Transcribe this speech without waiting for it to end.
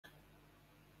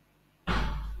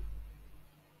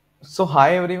So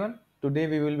hi everyone, today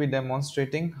we will be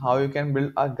demonstrating how you can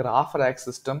build a GraphRAG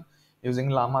system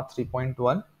using Llama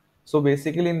 3.1. So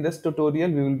basically in this tutorial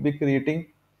we will be creating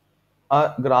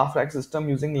a GraphRAG system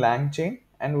using LangChain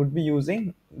and would be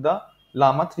using the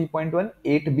Llama 3.1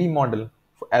 8B model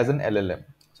as an LLM.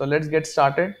 So let's get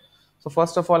started. So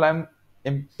first of all I'm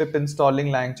pip installing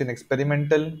LangChain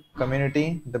experimental,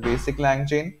 community, the basic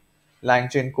LangChain,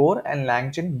 LangChain core and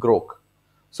LangChain grok.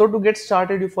 So to get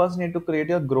started, you first need to create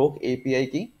your Grok API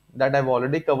key that I've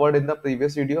already covered in the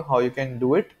previous video how you can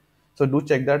do it. So do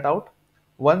check that out.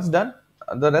 Once done,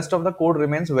 the rest of the code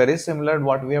remains very similar to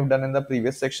what we have done in the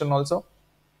previous section also.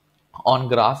 On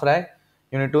GraphRAG,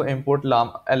 you need to import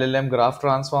LLM graph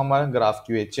transformer, graph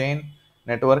QA chain,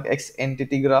 network X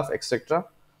entity graph, etc.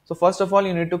 So first of all,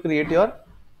 you need to create your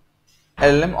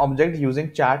LLM object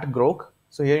using chat grok.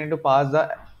 So here you need to pass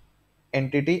the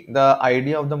entity, the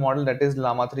ID of the model, that is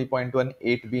Llama 3.1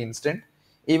 8B instant.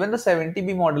 Even the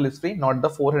 70B model is free, not the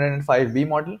 405B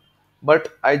model.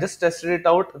 But I just tested it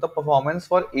out. The performance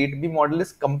for 8B model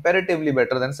is comparatively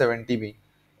better than 70B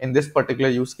in this particular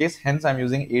use case. Hence, I'm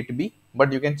using 8B.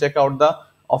 But you can check out the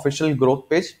official growth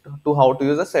page to how to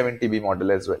use a 70B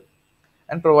model as well.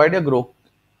 And provide your growth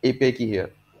API key here.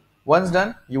 Once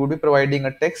done, you will be providing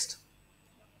a text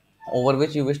over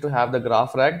which you wish to have the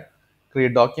graph rag,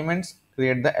 create documents,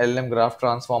 create the LM graph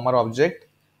transformer object,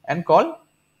 and call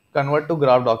convert to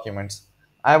graph documents.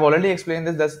 I have already explained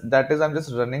this, that is, I'm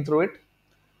just running through it.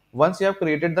 Once you have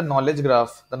created the knowledge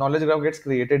graph gets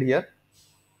created here.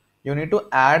 You need to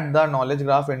add the knowledge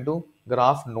graph into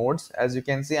graph nodes. As you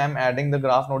can see, I'm adding the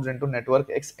graph nodes into network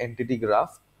X entity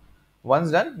graph. Once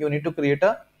done, you need to create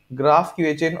a graph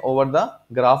QA chain over the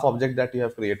graph object that you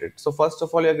have created. So first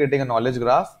of all, you're creating a knowledge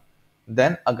graph,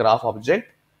 then a graph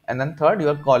object, and then third, you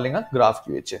are calling a graph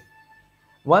QA chain.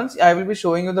 Once I will be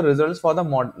showing you the results for the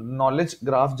knowledge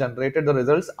graph generated, the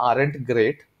results aren't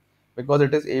great because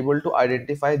it is able to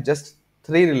identify just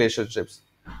 3 relationships.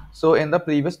 So in the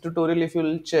previous tutorial, if you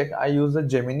will check, I used the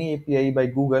Gemini API by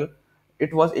Google.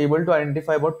 It was able to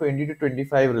identify about 20 to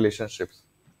 25 relationships.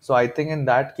 So I think in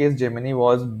that case, Gemini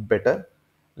was better.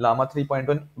 Llama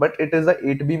 3.1, but it is a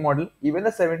 8B model. Even the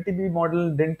 70B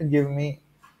model didn't give me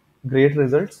great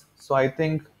results. So I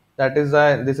think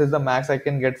this is the max I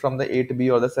can get from the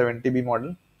 8B or the 70B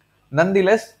model.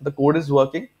 Nonetheless, the code is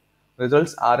working.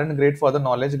 Results aren't great for the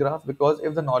knowledge graph because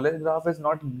if the knowledge graph is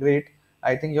not great,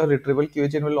 I think your retrieval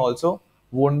QA chain will also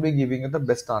won't be giving you the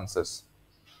best answers.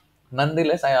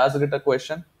 Nonetheless, I asked it a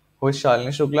question, who is Shalini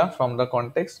Shukla from the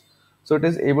context. So it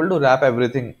is able to wrap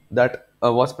everything that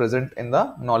was present in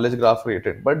the knowledge graph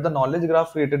created. But the knowledge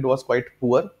graph created was quite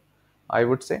poor, I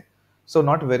would say. So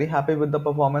not very happy with the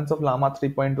performance of Llama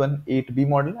 3.1 8B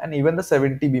model and even the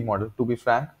 70B model, to be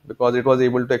frank, because it was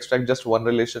able to extract just one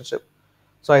relationship.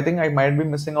 So I think I might be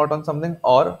missing out on something,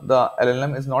 or the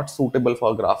LLM is not suitable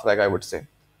for GraphRAG, I would say.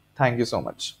 Thank you so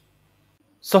much.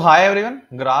 So hi everyone,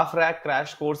 GraphRAG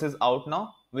crash course is out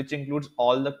now, which includes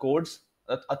all the codes,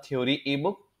 a theory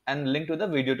ebook, and link to the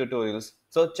video tutorials.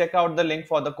 So check out the link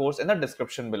for the course in the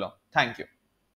description below. Thank you.